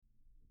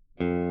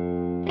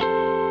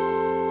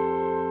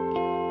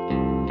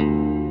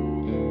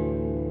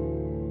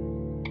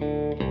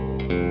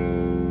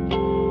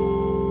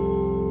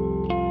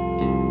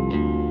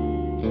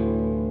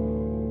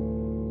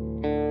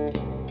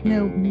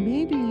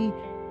maybe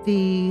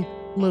the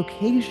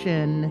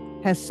location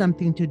has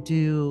something to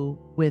do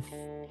with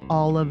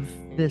all of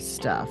this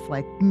stuff.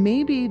 Like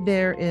maybe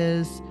there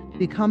is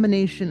the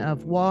combination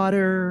of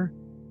water,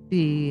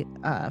 the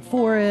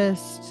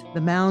forest,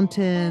 the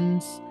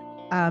mountains,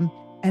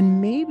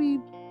 and maybe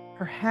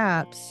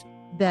perhaps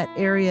that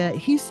area.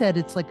 He said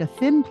it's like a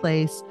thin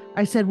place.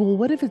 I said, well,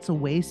 what if it's a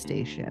way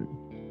station?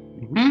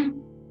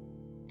 Mhm.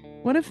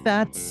 What if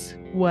that's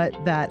what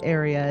that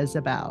area is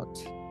about?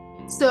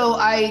 So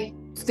I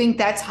think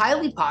that's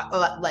highly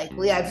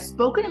likely. I've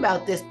spoken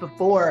about this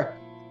before.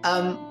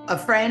 A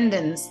friend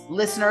and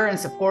listener and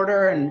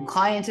supporter and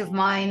client of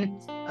mine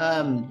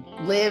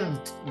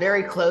lived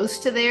very close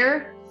to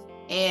there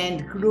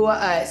and grew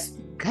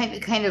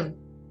kind of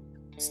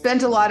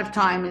spent a lot of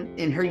time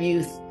in her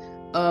youth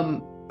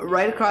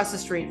right across the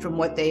street from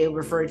what they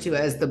refer to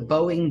as the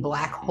Boeing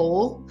black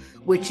hole,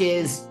 which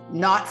is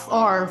not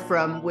far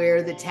from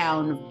where the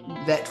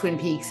town that Twin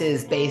Peaks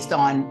is based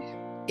on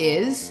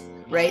is.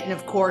 Right. And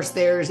of course,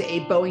 there's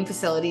a Boeing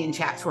facility in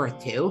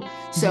Chatsworth, too.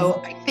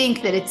 So I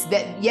think that it's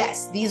that,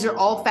 yes, these are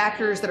all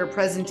factors that are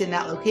present in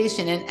that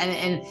location.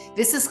 And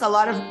this is a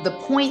lot of the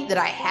point that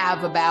I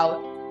have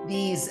about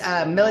these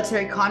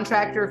military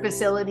contractor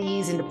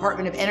facilities and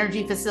Department of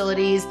Energy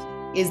facilities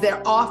is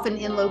they're often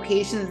in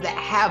locations that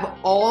have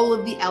all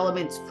of the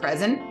elements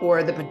present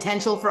or the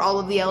potential for all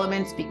of the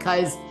elements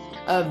because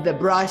of the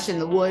brush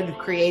and the wood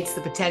creates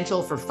the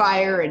potential for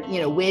fire and,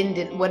 wind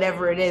and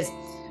whatever it is.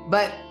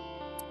 But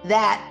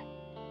that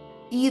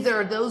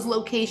either those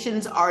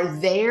locations are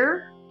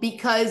there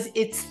because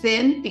it's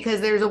thin, because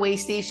there's a way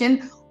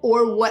station,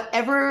 or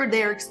whatever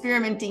they're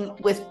experimenting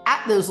with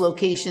at those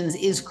locations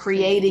is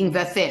creating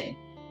the thin.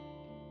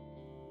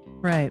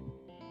 Right.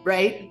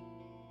 Right?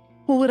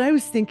 Well, what I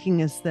was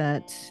thinking is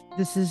that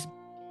this is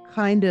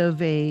kind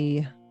of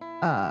it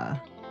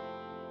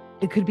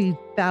could be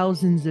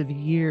thousands of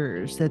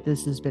years that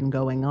this has been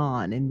going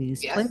on in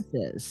these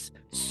places.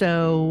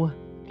 So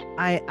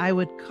I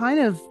would kind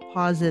of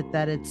posit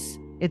that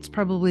it's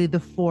probably the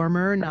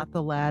former, not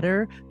the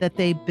latter, that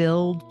they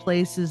build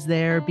places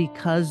there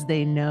because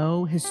they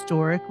know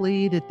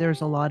historically that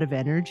there's a lot of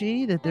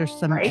energy, that there's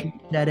some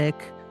energetic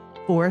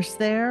force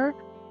there.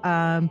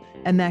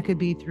 And that could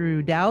be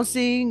through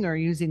dowsing or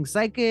using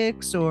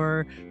psychics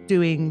or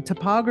doing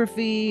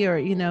topography or,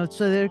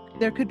 so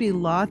there could be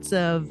lots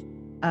of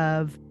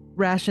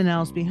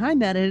rationales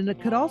behind that. And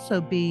it could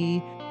also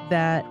be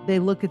that they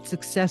look at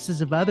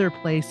successes of other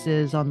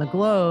places on the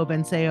globe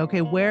and say, okay,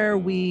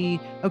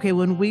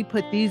 when we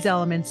put these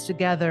elements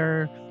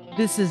together,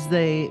 this is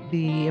the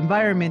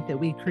environment that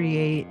we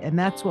create, and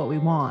that's what we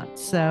want.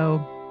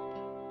 So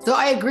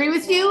I agree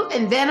with you,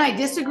 and then I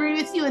disagree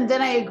with you, and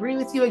then I agree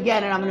with you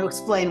again, and I'm going to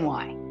explain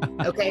why.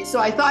 Okay, so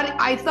I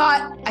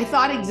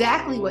thought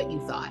exactly what you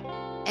thought,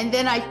 and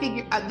then I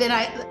figured, then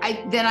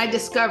I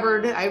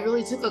discovered I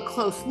really took a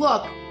close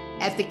look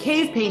at the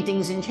cave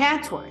paintings in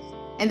Chatsworth.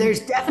 And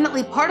there's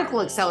definitely particle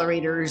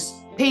accelerators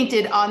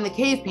painted on the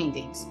cave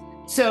paintings.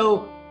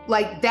 So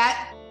like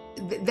that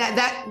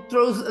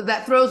throws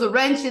a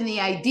wrench in the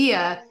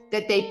idea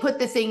that they put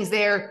the things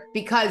there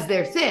because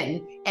they're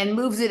thin and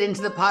moves it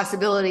into the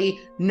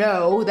possibility,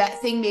 no, that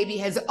thing maybe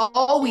has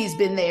always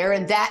been there.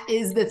 And that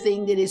is the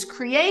thing that is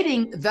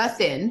creating the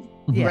thin,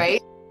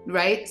 right?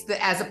 Right,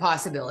 as a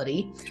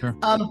possibility. Sure.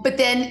 But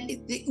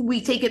then we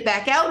take it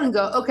back out and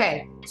go,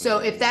 okay, so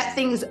if that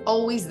thing is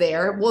always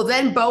there, well,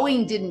 then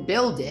Boeing didn't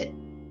build it.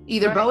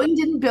 Either Boeing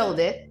didn't build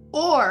it,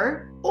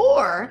 or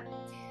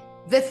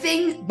the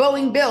thing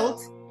Boeing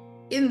built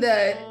in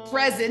the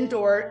present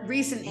or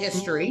recent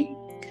history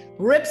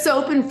rips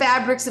open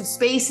fabrics of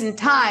space and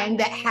time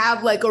that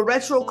have like a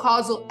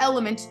retrocausal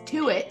element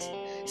to it.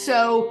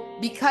 So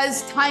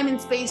because time and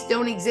space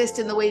don't exist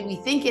in the way we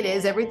think it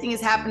is, everything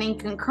is happening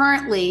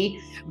concurrently,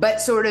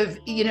 but sort of,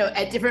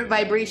 at different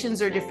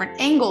vibrations or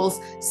different angles,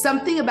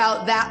 something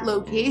about that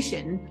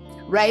location,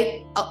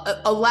 right,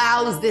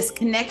 allows this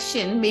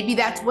connection. Maybe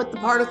that's what the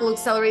particle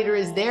accelerator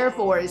is there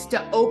for, is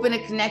to open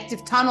a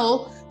connective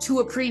tunnel to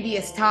a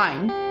previous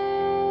time.